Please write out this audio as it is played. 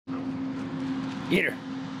Get her.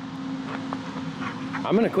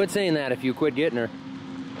 I'm gonna quit saying that if you quit getting her.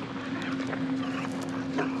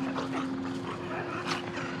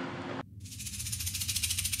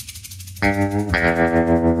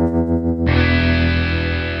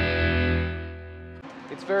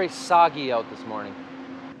 It's very soggy out this morning.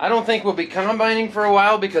 I don't think we'll be combining for a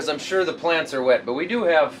while because I'm sure the plants are wet, but we do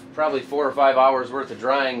have probably 4 or 5 hours worth of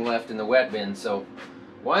drying left in the wet bin, so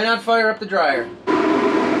why not fire up the dryer?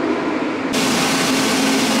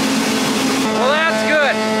 Well, that's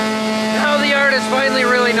good. Now the yard is finally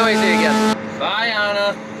really noisy again. Bye,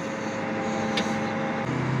 Anna.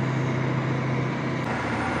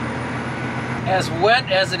 As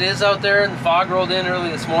wet as it is out there and the fog rolled in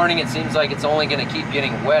early this morning, it seems like it's only going to keep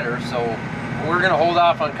getting wetter, so we're going to hold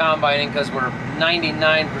off on combining because we're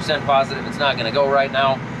 99% positive it's not going to go right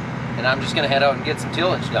now, and I'm just going to head out and get some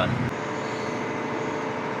tillage done.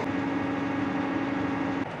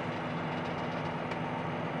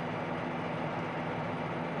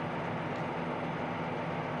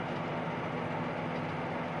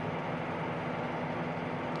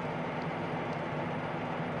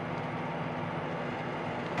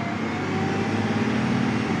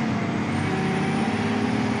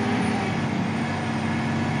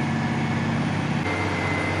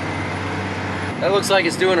 That looks like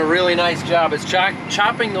it's doing a really nice job. It's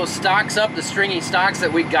chopping those stalks up, the stringy stalks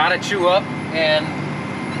that we gotta chew up, and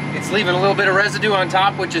it's leaving a little bit of residue on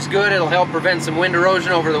top, which is good. It'll help prevent some wind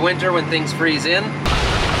erosion over the winter when things freeze in.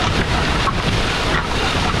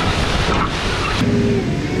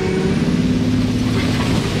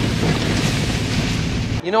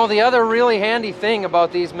 You know, the other really handy thing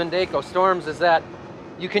about these Mendako storms is that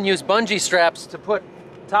you can use bungee straps to put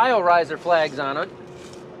tile riser flags on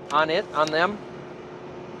them.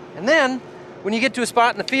 And then, when you get to a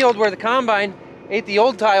spot in the field where the combine ate the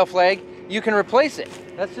old tile flag, you can replace it.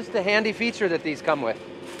 That's just a handy feature that these come with.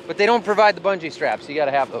 But they don't provide the bungee straps, so you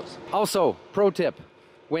gotta have those. Also, pro tip,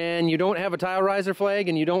 when you don't have a tile riser flag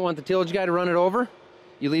and you don't want the tillage guy to run it over,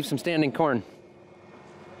 you leave some standing corn.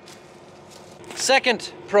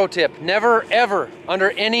 Second pro tip, never ever,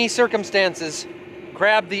 under any circumstances,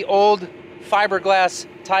 grab the old fiberglass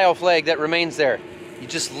tile flag that remains there. You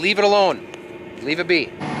just leave it alone. Leave it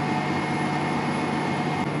be.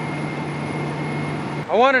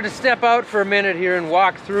 I wanted to step out for a minute here and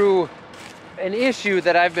walk through an issue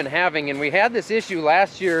that I've been having, and we had this issue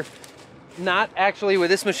last year, not actually with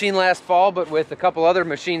this machine last fall, but with a couple other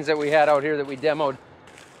machines that we had out here that we demoed.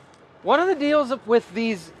 One of the deals with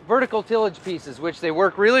these vertical tillage pieces, which they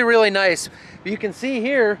work really, really nice, you can see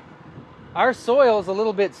here, our soil is a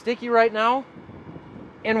little bit sticky right now,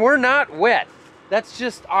 and we're not wet. That's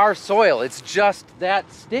just our soil. It's just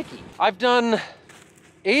that sticky. I've done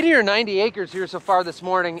 80 or 90 acres here so far this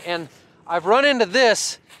morning, and I've run into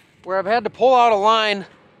this where I've had to pull out a line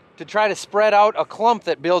to try to spread out a clump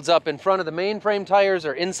that builds up in front of the mainframe tires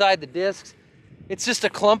or inside the discs. It's just a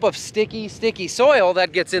clump of sticky soil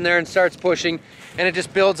that gets in there and starts pushing, and it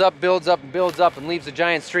just builds up, and leaves a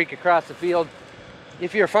giant streak across the field.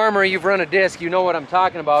 If you're a farmer, you've run a disc, you know what I'm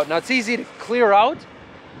talking about. Now, it's easy to clear out,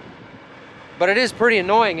 but it is pretty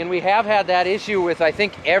annoying, and we have had that issue with, I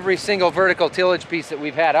think, every single vertical tillage piece that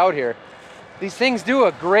we've had out here. These things do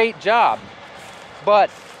a great job,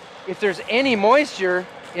 but if there's any moisture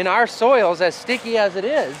in our soils, as sticky as it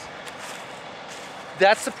is,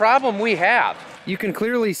 that's the problem we have. You can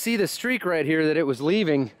clearly see the streak right here that it was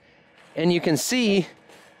leaving, and you can see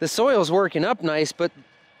the soil's working up nice, but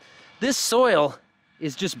this soil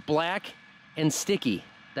is just black and sticky.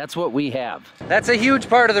 That's what we have. That's a huge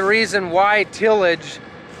part of the reason why tillage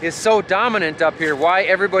is so dominant up here, why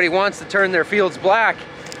everybody wants to turn their fields black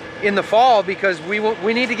in the fall, because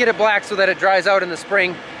we need to get it black so that it dries out in the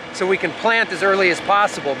spring so we can plant as early as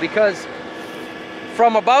possible. Because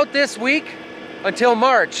from about this week until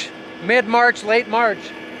March, mid-March, late March,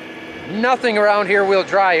 nothing around here will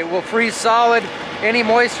dry. It will freeze solid. Any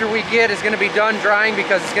moisture we get is going to be done drying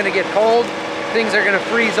because it's going to get cold. Things are going to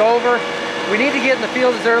freeze over. We need to get in the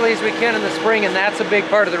field as early as we can in the spring, and that's a big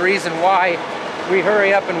part of the reason why we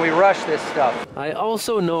hurry up and we rush this stuff. I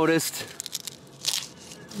also noticed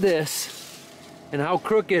this and how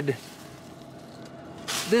crooked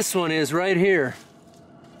this one is right here.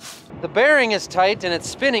 The bearing is tight and it's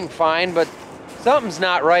spinning fine, but something's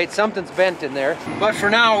not right, something's bent in there. But for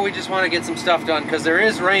now, we just want to get some stuff done because there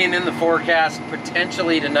is rain in the forecast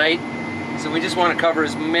potentially tonight. So we just want to cover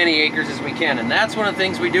as many acres as we can. And that's one of the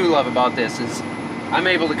things we do love about this is I'm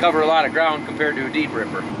able to cover a lot of ground compared to a deep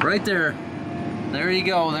ripper. Right there. There you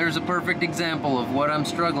go. There's a perfect example of what I'm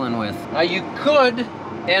struggling with. Now you could,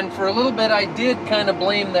 and for a little bit I did kind of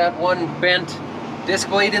blame that one bent disc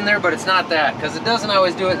blade in there, but it's not that, because it doesn't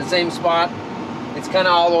always do it in the same spot. It's kind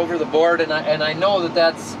of all over the board, and I know that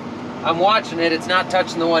that's, I'm watching it, it's not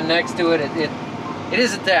touching the one next to it. It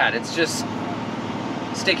isn't that, it's just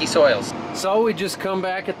sticky soils. So we just come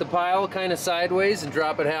back at the pile kind of sideways and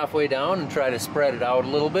drop it halfway down and try to spread it out a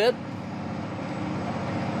little bit.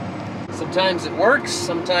 Sometimes it works,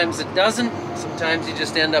 sometimes it doesn't. Sometimes you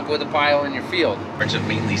just end up with a pile in your field. Parts of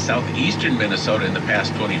mainly southeastern Minnesota in the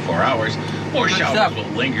past 24 hours. More showers will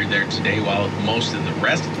linger there today while most of the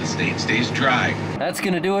rest of the state stays dry. That's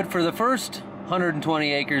going to do it for the first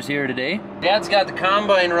 120 acres here today. Dad's got the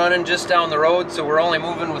combine running just down the road, so we're only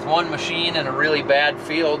moving with one machine in a really bad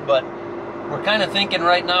field, but we're kind of thinking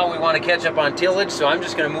right now we want to catch up on tillage, so I'm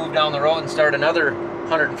just going to move down the road and start another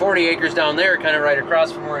 140 acres down there, kind of right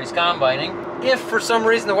across from where he's combining. If for some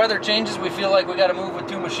reason the weather changes, we feel like we got to move with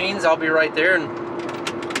two machines, I'll be right there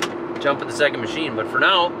and jump at the second machine. But for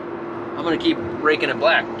now, I'm going to keep raking it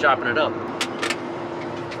black, chopping it up.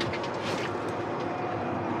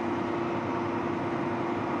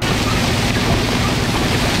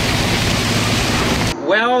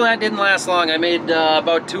 Well, that didn't last long. I made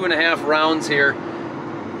about 2.5 rounds here.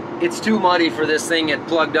 It's too muddy for this thing. It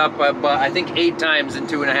plugged up, I think 8 times in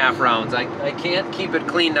 2.5 rounds. I can't keep it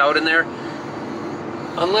cleaned out in there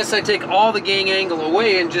unless I take all the gang angle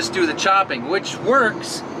away and just do the chopping, which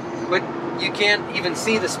works, but you can't even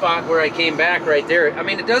see the spot where I came back right there. I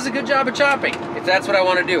mean, it does a good job of chopping, if that's what I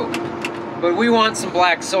want to do. But we want some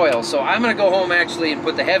black soil, so I'm going to go home actually and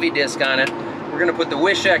put the heavy disc on it. We're going to put the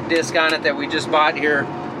Wishek disc on it that we just bought here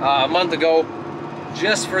a month ago,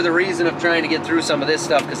 just for the reason of trying to get through some of this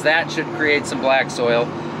stuff, because that should create some black soil.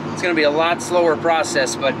 It's going to be a lot slower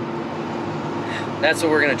process, but that's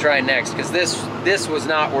what we're going to try next, because this was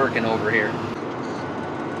not working over here.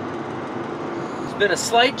 There's been a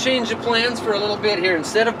slight change of plans for a little bit here.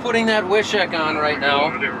 Instead of putting that Wishek on right now,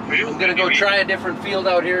 I'm going to go try a different field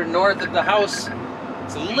out here north of the house.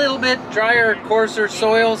 It's a little bit drier, coarser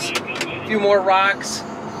soils, a few more rocks.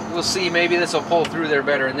 We'll see, maybe this will pull through there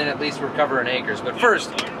better, and then at least we're covering acres. But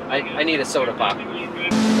first, I need a soda pop.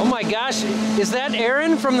 Oh my gosh, is that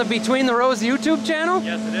Aaron from the Between the Rows YouTube channel?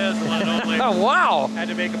 Yes, it is. A lot only. Oh wow! Had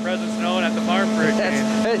to make a presence known at the farm for a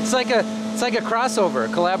change. It's like a crossover,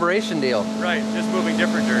 a collaboration deal. Right, just moving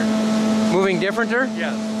different dirt. Moving different dirt?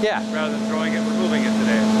 Yes. Yeah. Rather than throwing it, we're moving it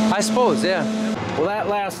today. I suppose, yeah. Well, that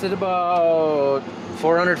lasted about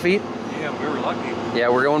 400 feet. Yeah, we were lucky. Yeah,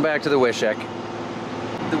 we're going back to the Wishek.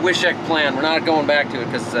 The Wishek plan. We're not going back to it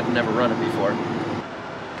because I've never run it before.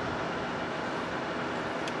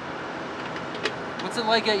 What's it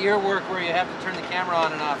like at your work where you have to turn the camera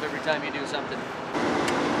on and off every time you do something?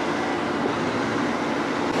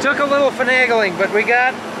 Took a little finagling, but we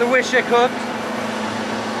got the Wishek hooked.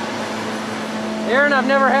 Aaron, I've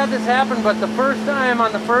never had this happen, but the first time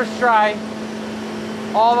on the first try,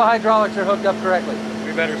 all the hydraulics are hooked up correctly.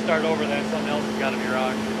 We better start over then. Something else has got to be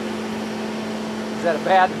wrong. Is that a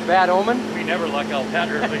bad omen? We never luck out that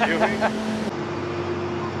early, do we?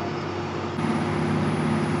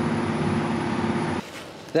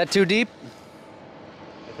 Is that too deep?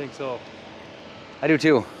 I think so. I do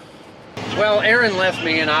too. Well, Aaron left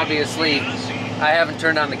me, and obviously I haven't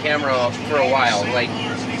turned on the camera for a while, like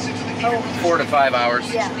 4 to 5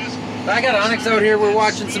 hours. Yeah. But I got Onyx out here. We're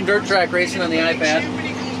watching some dirt track racing on the iPad,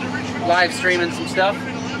 live streaming some stuff.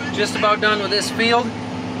 Just about done with this field.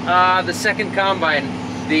 The second combine,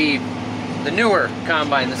 the newer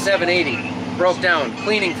combine, the 780, broke down.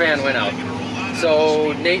 Cleaning fan went out.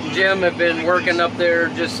 So Nate and Jim have been working up there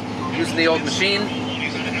just using the old machine.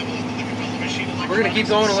 We're gonna keep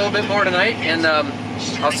going a little bit more tonight, and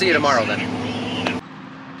I'll see you tomorrow then.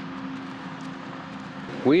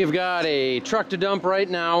 We've got a truck to dump right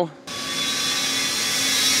now.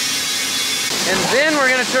 And then we're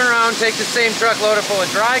gonna turn around, take the same truckload full of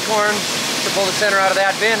dry corn to pull the center out of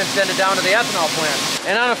that bin and send it down to the ethanol plant.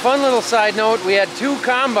 And on a fun little side note, we had 2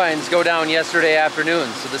 combines go down yesterday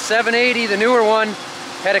afternoon. So the 780, the newer one,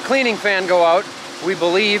 had a cleaning fan go out. We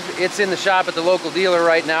believe it's in the shop at the local dealer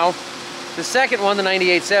right now. The second one, the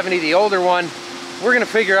 9870, the older one, we're gonna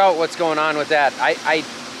figure out what's going on with that.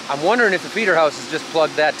 I'm wondering if the feeder house is just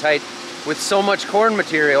plugged that tight with so much corn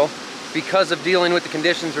material because of dealing with the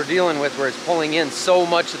conditions we're dealing with, where it's pulling in so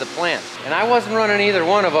much of the plant. And I wasn't running either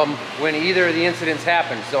one of them when either of the incidents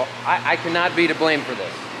happened, so I cannot be to blame for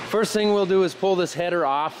this. First thing we'll do is pull this header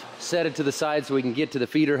off, set it to the side so we can get to the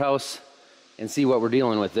feeder house and see what we're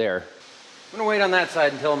dealing with there. I'm gonna wait on that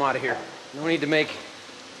side until I'm out of here. No need to make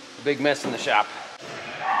a big mess in the shop.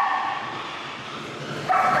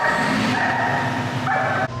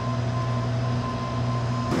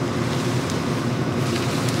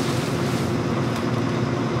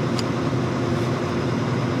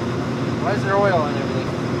 Why is there oil on everything?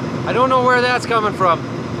 I don't know where that's coming from,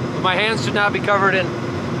 but my hands should not be covered in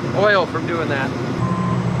oil from doing that.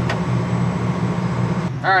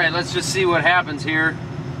 All right, let's just see what happens here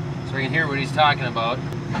so I can hear what he's talking about.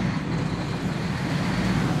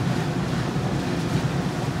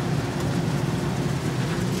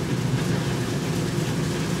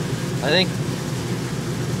 I think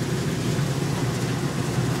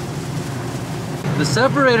the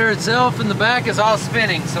separator itself in the back is all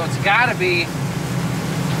spinning, so it's gotta be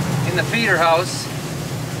in the feeder house.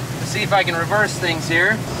 Let's see if I can reverse things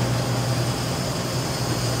here.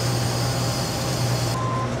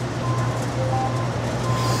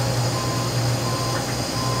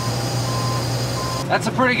 That's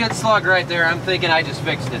a pretty good slug right there. I'm thinking I just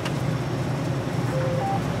fixed it.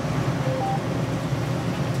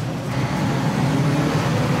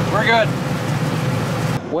 We're good.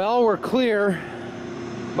 Well, we're clear,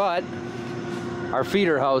 but our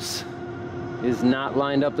feeder house is not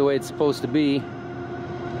lined up the way it's supposed to be.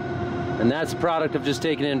 And that's a product of just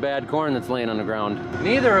taking in bad corn that's laying on the ground.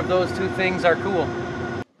 Neither of those two things are cool.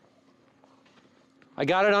 I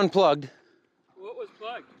got it unplugged. What was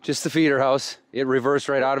plugged? Just the feeder house. It reversed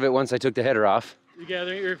right out of it once I took the header off. You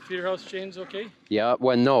gathering your feeder house chain's okay? Yeah,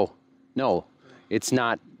 well, no, it's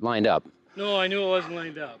not lined up. No, I knew it wasn't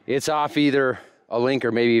lined up. It's off either a link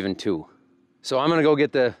or maybe even two. So I'm gonna go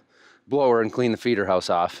get the blower and clean the feeder house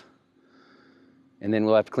off. And then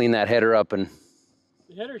we'll have to clean that header up and...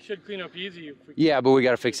 The header should clean up easy. If we... Yeah, but we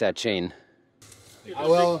gotta fix that chain.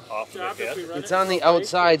 Well, it's on the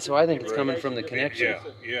outside, so I think it's coming from the connection.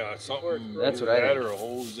 Yeah, something. That's what I think. Or a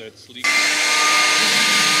hose that's leaking.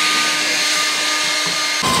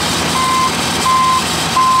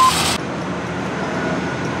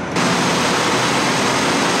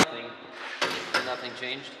 Nothing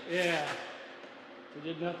changed? Yeah. We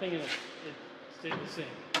did nothing and it stayed the same.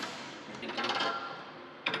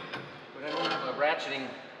 But I don't have a ratcheting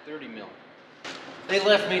 30 mil. They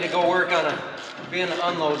left me to go work on being an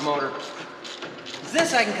unload motor.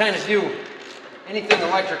 This I can kind of do. Anything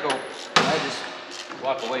electrical, I just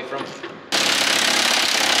walk away from.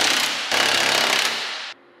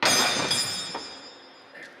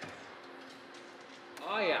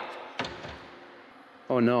 Oh yeah.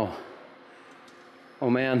 Oh no. Oh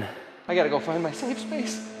man. I gotta go find my safe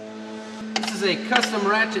space. This is a custom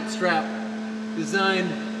ratchet strap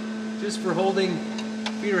designed just for holding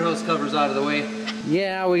feeder house covers out of the way.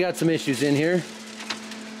 Yeah, we got some issues in here.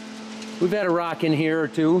 We've had a rock in here or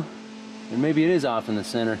two, and maybe it is off in the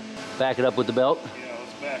center. Back it up with the belt. Yeah,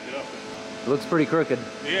 let's back it up. It looks pretty crooked.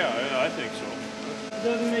 Yeah, I think so. It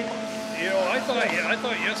doesn't make... You know, I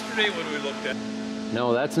thought yesterday when we looked at...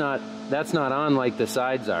 No, that's not on like the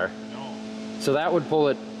sides are. No. So that would pull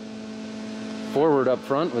it forward up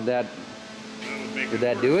front. Would that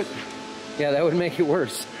do it? Yeah, that would make it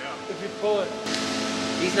worse. Yeah. If you pull it...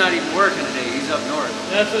 He's not even working today. He's up north.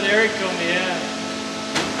 That's what Eric told me, yeah.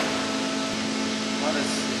 Well, it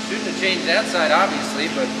shouldn't have changed that side, obviously,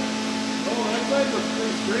 but... Oh, that side was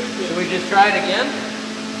pretty straight. Should we just try it again?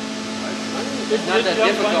 It's Not that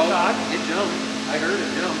difficult. Sock. It jumped. I heard it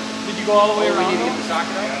jump. Did you go all the way around? We need to get the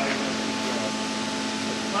socket out?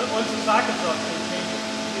 Once the socket's up, it'll change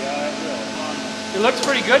it. Yeah, it will. It looks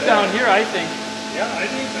pretty good down here, I think. Yeah, I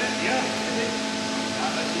think that, yeah.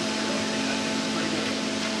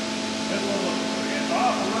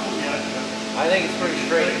 I think it's pretty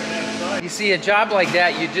straight. You see, a job like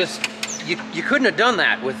that, you couldn't have done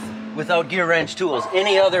that without gear wrench tools.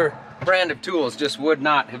 Any other brand of tools just would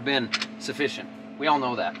not have been sufficient. We all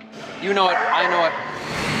know that. You know it, I know it,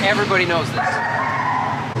 everybody knows this.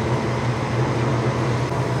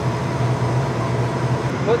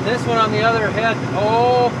 Putting this one on the other head.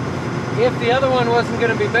 Oh, if the other one wasn't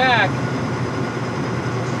going to be back.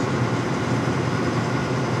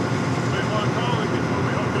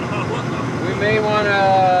 We may want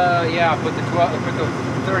to, yeah, put the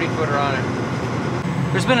 30 footer on it.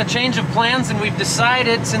 There's been a change of plans, and we've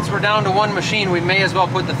decided, since we're down to one machine, we may as well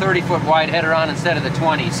put the 30-foot wide header on instead of the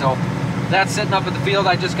 20. So that's sitting up at the field.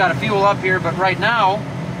 I just got to fuel up here, but right now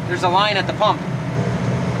there's a line at the pump.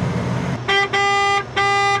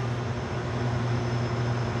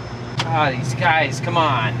 Ah, these guys, come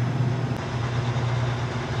on.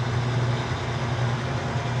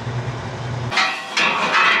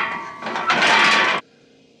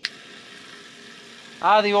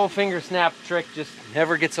 Ah, the old finger snap trick just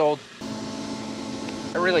never gets old.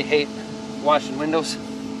 I really hate washing windows,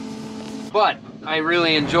 but I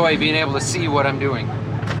really enjoy being able to see what I'm doing.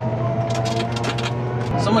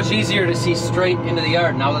 So much easier to see straight into the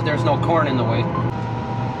yard now that there's no corn in the way.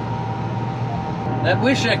 That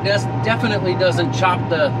Wishek definitely doesn't chop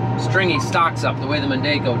the stringy stalks up the way the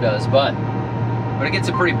Mendako does, but it gets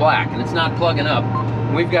it pretty black and it's not plugging up.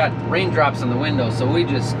 We've got raindrops on the window, so we're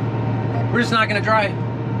just not gonna dry.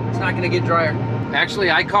 It's not gonna get drier.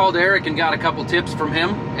 Actually, I called Eric and got a couple tips from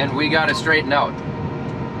him, and we got it straightened out.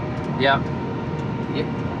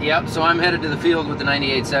 Yep, so I'm headed to the field with the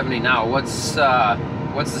 9870 now. What's the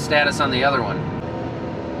status on the other one?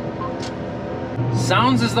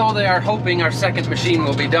 Sounds as though they are hoping our second machine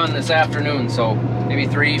will be done this afternoon, so maybe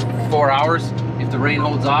 3-4 hours. If the rain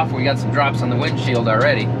holds off, we got some drops on the windshield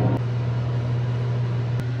already.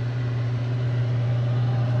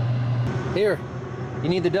 Here, you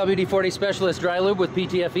need the WD-40 Specialist Dry Lube with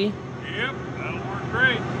PTFE? Yep, that'll work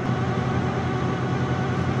great.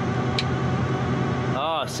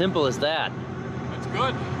 Oh, simple as that. That's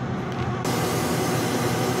good.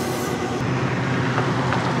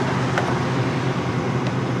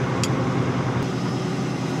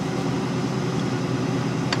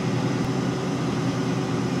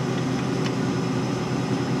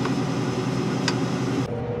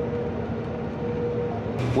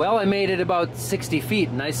 Well, I made it about 60 feet,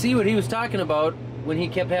 and I see what he was talking about when he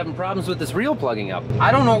kept having problems with this reel plugging up.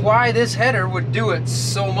 I don't know why this header would do it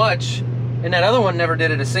so much, and that other one never did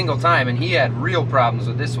it a single time, and he had real problems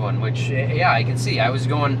with this one, which, yeah, I can see. I was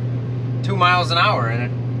going 2 miles an hour,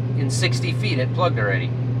 and in 60 feet it plugged already.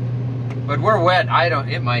 But we're wet,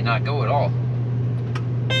 it might not go at all.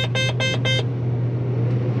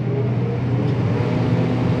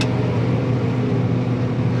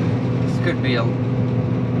 This could be a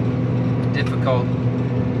difficult.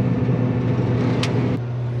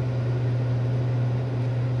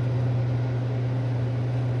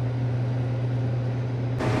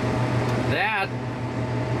 That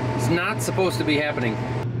is not supposed to be happening.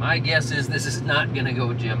 My guess is this is not gonna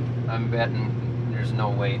go, Jim. I'm betting there's no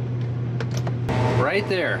way. Right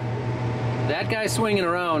there. That guy swinging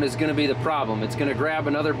around is gonna be the problem. It's gonna grab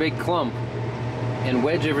another big clump and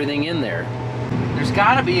wedge everything in there. There's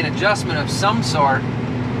gotta be an adjustment of some sort.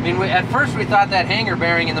 I mean, at first we thought that hanger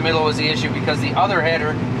bearing in the middle was the issue because the other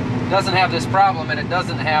header doesn't have this problem, and it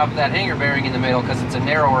doesn't have that hanger bearing in the middle because it's a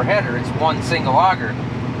narrower header. It's one single auger.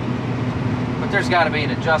 But there's got to be an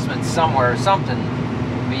adjustment somewhere. Something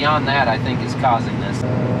beyond that, I think, is causing this.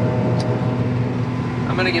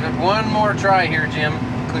 I'm going to give it one more try here, Jim.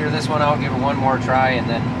 Clear this one out, give it one more try, and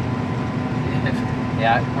then,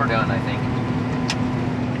 yeah, we're done, I think.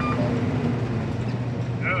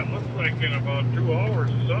 In about 2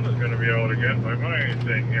 hours, the sun is going to be out again by my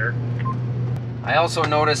thing here. I also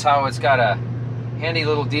notice how it's got a handy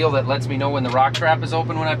little deal that lets me know when the rock trap is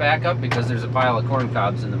open when I back up, because there's a pile of corn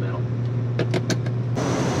cobs in the middle.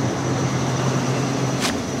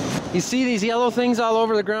 You see these yellow things all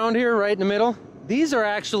over the ground here, right in the middle? These are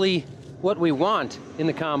actually what we want in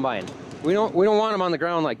the combine. We don't want them on the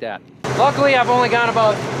ground like that. Luckily, I've only gone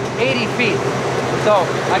about 80 feet, so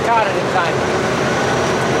I caught it in time.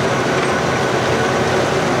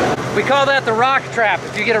 We call that the rock trap.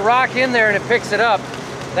 If you get a rock in there and it picks it up,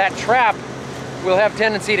 that trap will have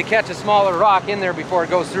tendency to catch a smaller rock in there before it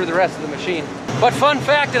goes through the rest of the machine. But fun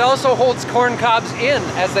fact, it also holds corn cobs in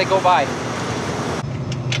as they go by.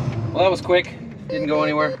 Well, that was quick. Didn't go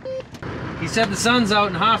anywhere. He said the sun's out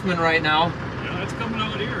in Hoffman right now. Yeah, it's coming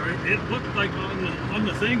out here. It looked like on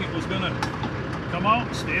the thing it was going to come out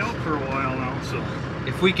and stay out for a while now. So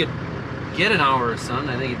if we could get an hour of sun,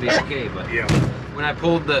 I think it'd be okay. But yeah, when I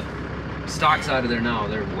pulled the stalks out of there now,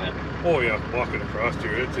 they're wet. Oh yeah, walking across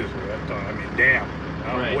here, it is wet. I mean, damn.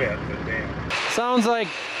 Not right. Wet, but damn. Sounds like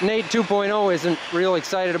Nate 2.0 isn't real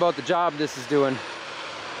excited about the job this is doing.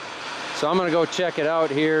 So I'm gonna go check it out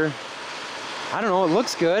here. I don't know, it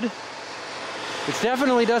looks good. It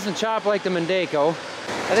definitely doesn't chop like the Mendako.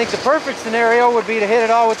 I think the perfect scenario would be to hit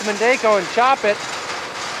it all with the Mendako and chop it,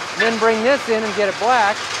 and then bring this in and get it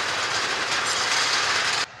black.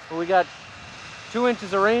 But we got 2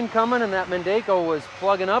 inches of rain coming, and that Mendako was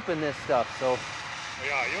plugging up in this stuff, so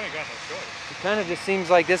Yeah, you ain't got no choice. it kind of just seems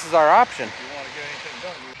like this is our option. If you want to get anything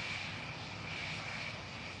done,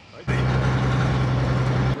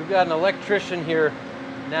 We've got an electrician here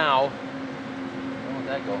now. Where would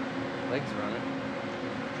that go? Legs running.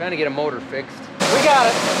 Trying to get a motor fixed. We got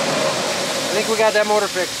it. I think we got that motor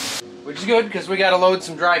fixed, which is good because we got to load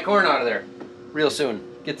some dry corn out of there real soon.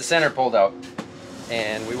 Get the center pulled out.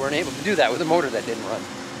 And we weren't able to do that with a motor that didn't run.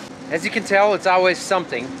 As you can tell, it's always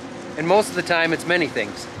something, and most of the time it's many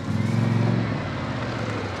things.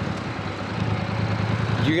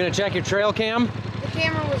 You're gonna check your trail cam? The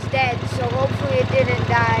camera was dead, so hopefully it didn't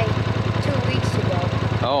die 2 weeks ago.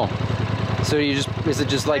 Oh, so is it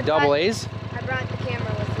just like double A's? I brought the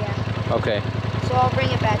camera with you. Okay. So so I'll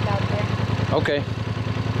bring it back out there. Okay.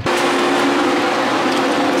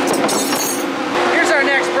 Here's our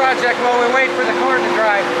next project while we wait for the corn to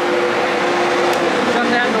dry.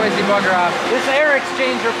 Shut that noisy bugger off. This air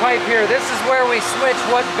exchanger pipe here, this is where we switch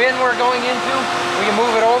what bin we're going into. We can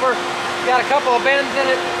move it over. Got a couple of bends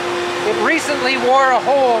in it. It recently wore a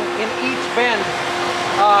hole in each bend.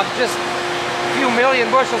 Just a few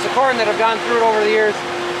million bushels of corn that have gone through it over the years.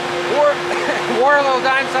 Wore a little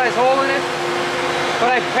dime-sized hole in it,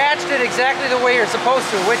 but I patched it exactly the way you're supposed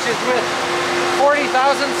to, which is with 40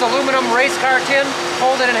 thousandths aluminum race car tin,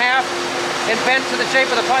 folded in half and bent to the shape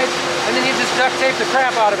of the pipe, and then you just duct tape the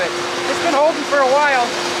crap out of it. It's been holding for a while,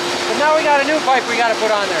 but now we got a new pipe we got to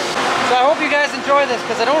put on there. So I hope you guys enjoy this,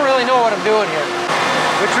 because I don't really know what I'm doing here,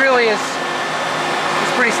 which really is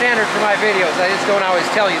pretty standard for my videos. I just don't always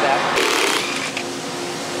tell you that.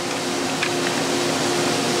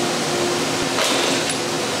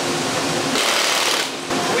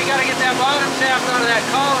 We got to get that bottom shaft out of that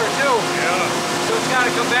collar too. Yeah. So it's got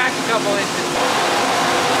to come back a couple inches.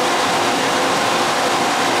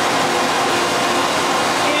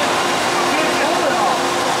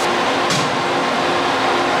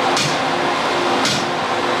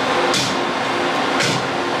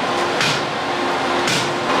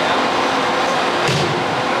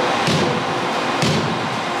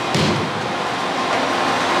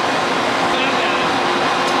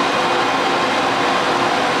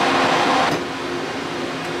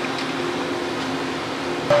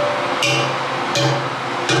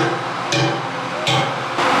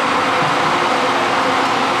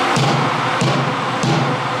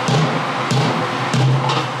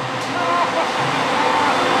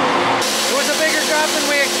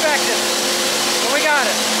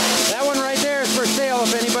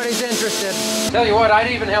 Tell you what, I'd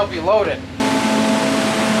even help you load it.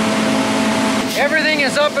 Everything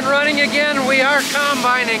is up and running again. We are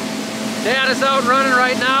combining. Dad is out running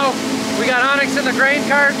right now. We got Onyx in the grain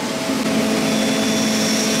cart.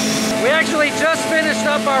 We actually just finished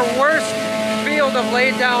up our worst field of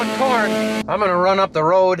laid down corn. I'm gonna run up the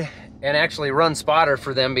road and actually run spotter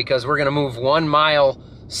for them, because we're gonna move 1 mile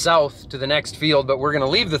south to the next field, but we're gonna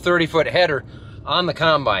leave the 30-foot header on the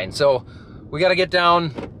combine. So we gotta get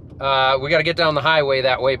down the highway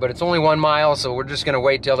that way, but it's only 1 mile, so we're just gonna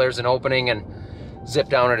wait till there's an opening and zip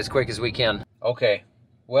down it as quick as we can. Okay,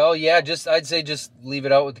 well, yeah, I'd say just leave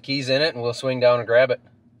it out with the keys in it and we'll swing down and grab it.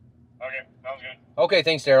 Okay, sounds good. Okay,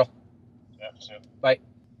 thanks, Daryl. Yep. Bye.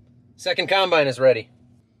 Second combine is ready.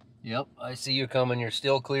 Yep, I see you coming. You're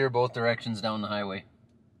still clear both directions down the highway.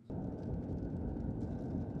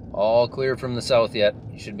 All clear from the south yet.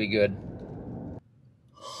 You should be good.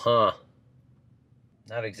 Huh.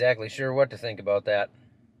 Not exactly sure what to think about that.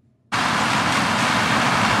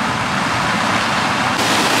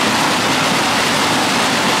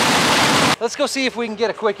 Let's go see if we can get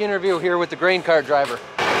a quick interview here with the grain cart driver.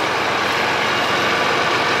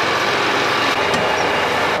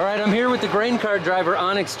 All right, I'm here with the grain cart driver,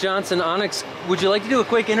 Onyx Johnson. Onyx, would you like to do a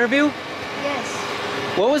quick interview? Yes.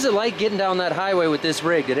 What was it like getting down that highway with this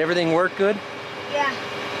rig? Did everything work good? Yeah.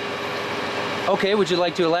 Okay, would you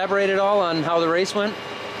like to elaborate at all on how the race went?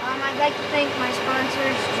 I'd like to thank my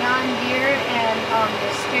sponsors, John Deere and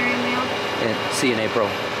the steering wheel. And CNA Pro.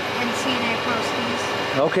 And CNA Pro skis.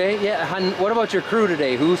 Okay, yeah. And what about your crew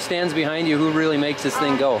today? Who stands behind you? Who really makes this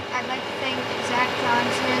thing go? I'd like to thank Zach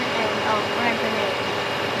Johnson and Brent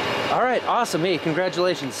Bennett. All right, awesome. Hey,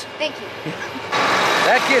 congratulations. Thank you.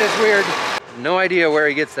 That kid is weird. No idea where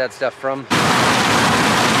he gets that stuff from.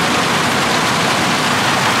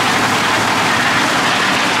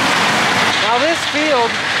 Now this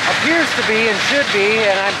field appears to be, and should be,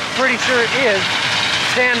 and I'm pretty sure it is,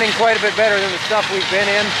 standing quite a bit better than the stuff we've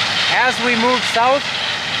been in. As we move south,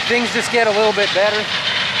 things just get a little bit better.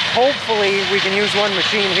 Hopefully we can use one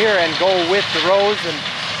machine here and go with the rows and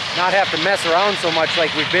not have to mess around so much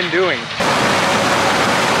like we've been doing.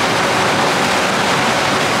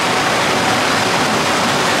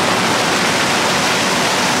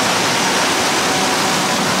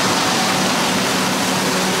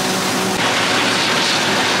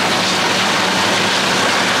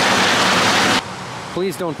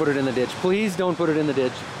 Please don't put it in the ditch. Please don't put it in the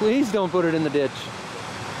ditch. Please don't put it in the ditch.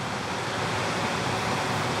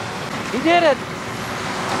 He did it!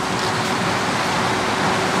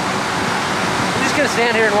 I'm just gonna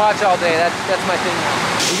stand here and watch all day. That's my thing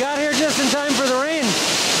now. We got here just in time for the rain.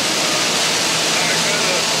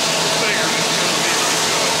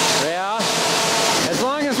 Yeah. As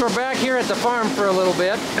long as we're back here at the farm for a little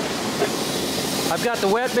bit. I've got the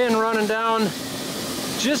wet bin running down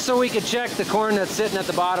just so we could check the corn that's sitting at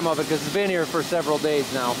the bottom of it, because it's been here for several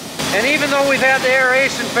days now. And even though we've had the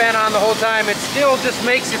aeration fan on the whole time, it still just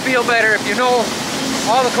makes you feel better if you know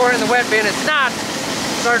all the corn in the wet bin is not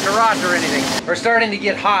starting to rot or anything. Or starting to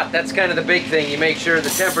get hot. That's kind of the big thing. You make sure the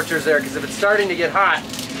temperature's there, because if it's starting to get hot,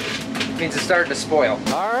 it means it's starting to spoil.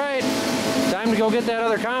 All right, time to go get that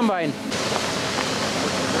other combine.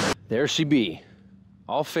 There she be,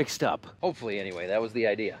 all fixed up. Hopefully, anyway, that was the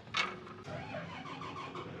idea.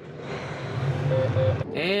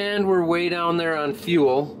 And we're way down there on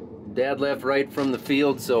fuel. Dad left right from the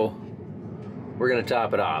field, so we're gonna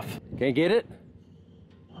top it off. Can't get it?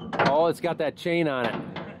 Oh, it's got that chain on it.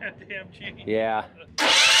 That damn chain. Yeah.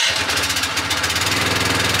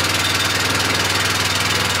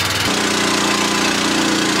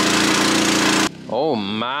 Oh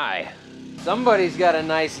my. Somebody's got a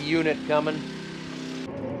nice unit coming.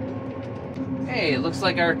 Hey, it looks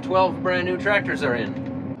like our 12 brand new tractors are in.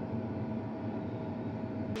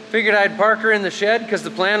 Figured I'd park her in the shed because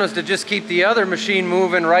the plan was to just keep the other machine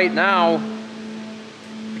moving right now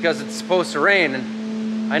because it's supposed to rain,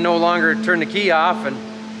 and I no longer turned the key off and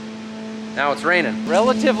now it's raining.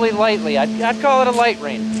 Relatively lightly, I'd call it a light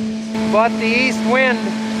rain. But the east wind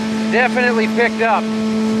definitely picked up.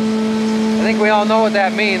 I think we all know what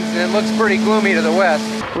that means, and it looks pretty gloomy to the west.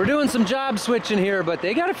 We're doing some job switching here, but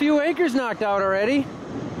they got a few acres knocked out already.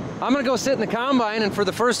 I'm gonna go sit in the combine and for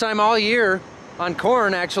the first time all year on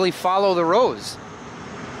corn actually follow the rows.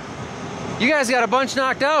 You guys got a bunch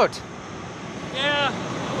knocked out. Yeah,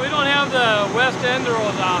 we don't have the west end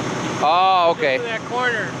rows off. Oh, okay. Just to that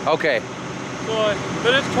corner. Okay. So,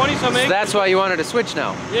 but it's 20 some acres. So that's why you wanted to switch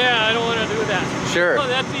now. Yeah, I don't want to do that. Sure. So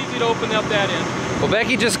that's easy to open up that end. Well,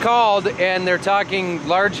 Becky just called and they're talking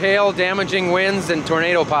large hail, damaging winds, and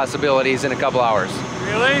tornado possibilities in a couple hours.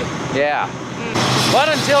 Really? Yeah. But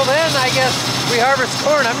until then, I guess we harvest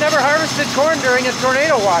corn. I've never harvested corn during a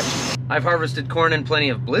tornado watch. I've harvested corn in plenty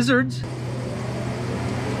of blizzards.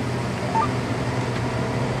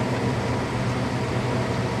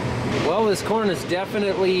 Well, this corn is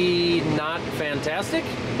definitely not fantastic,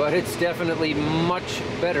 but it's definitely much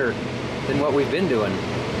better than what we've been doing.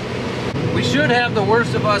 We should have the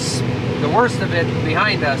worst of it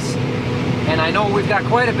behind us. And I know we've got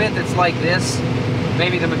quite a bit that's like this.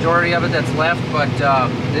 Maybe the majority of it that's left, but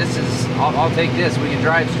this is, I'll take this. We can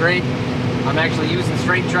drive straight. I'm actually using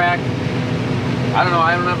straight track. I don't know,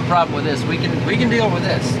 I don't have a problem with this. We can deal with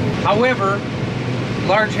this. However,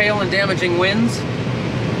 large hail and damaging winds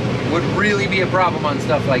would really be a problem on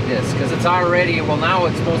stuff like this, because it's already, well, now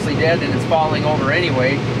it's mostly dead and it's falling over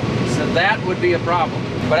anyway, so that would be a problem.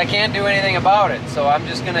 But I can't do anything about it, so I'm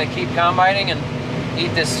just gonna keep combining and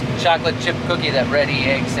eat this chocolate chip cookie that Red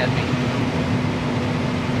Egg sent me.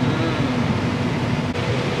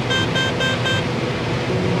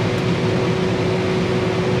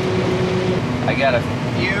 I got a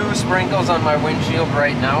few sprinkles on my windshield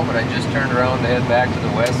right now, but I just turned around to head back to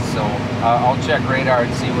the west, so I'll check radar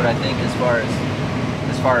and see what I think as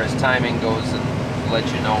far as timing goes and let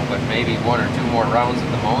you know, but maybe 1 or 2 more rounds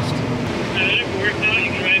at the most. If it works out,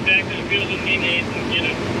 you can ride back to the field with me, Nate, and get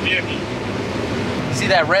a vehicle. See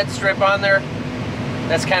that red strip on there?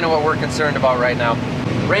 That's kind of what we're concerned about right now.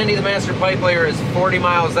 Randy, the master pipe layer, is 40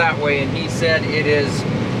 miles that way, and he said it is,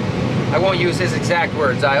 I won't use his exact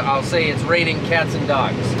words, I'll say it's raining cats and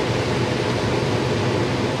dogs.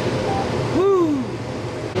 Woo!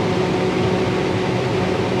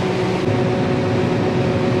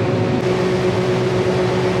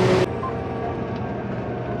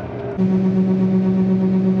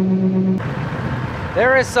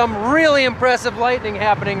 There is some really impressive lightning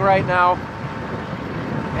happening right now,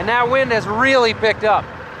 and that wind has really picked up.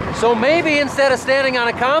 So maybe instead of standing on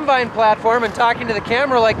a combine platform and talking to the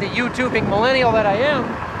camera like the YouTubing millennial that I am,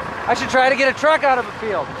 I should try to get a truck out of the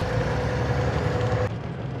field.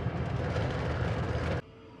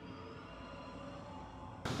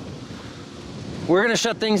 We're gonna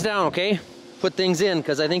shut things down, okay? Put things in,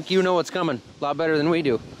 because I think you know what's coming a lot better than we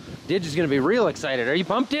do. Didge is gonna be real excited. Are you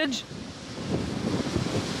pumped, Didge?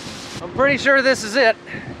 I'm pretty sure this is it.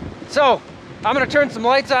 So, I'm gonna turn some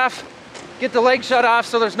lights off, get the leg shut off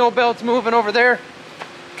so there's no belts moving over there.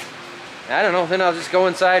 I don't know, then I'll just go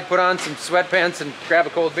inside, put on some sweatpants and grab a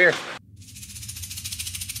cold beer.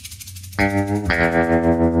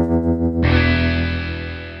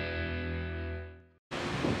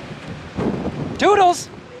 Toodles!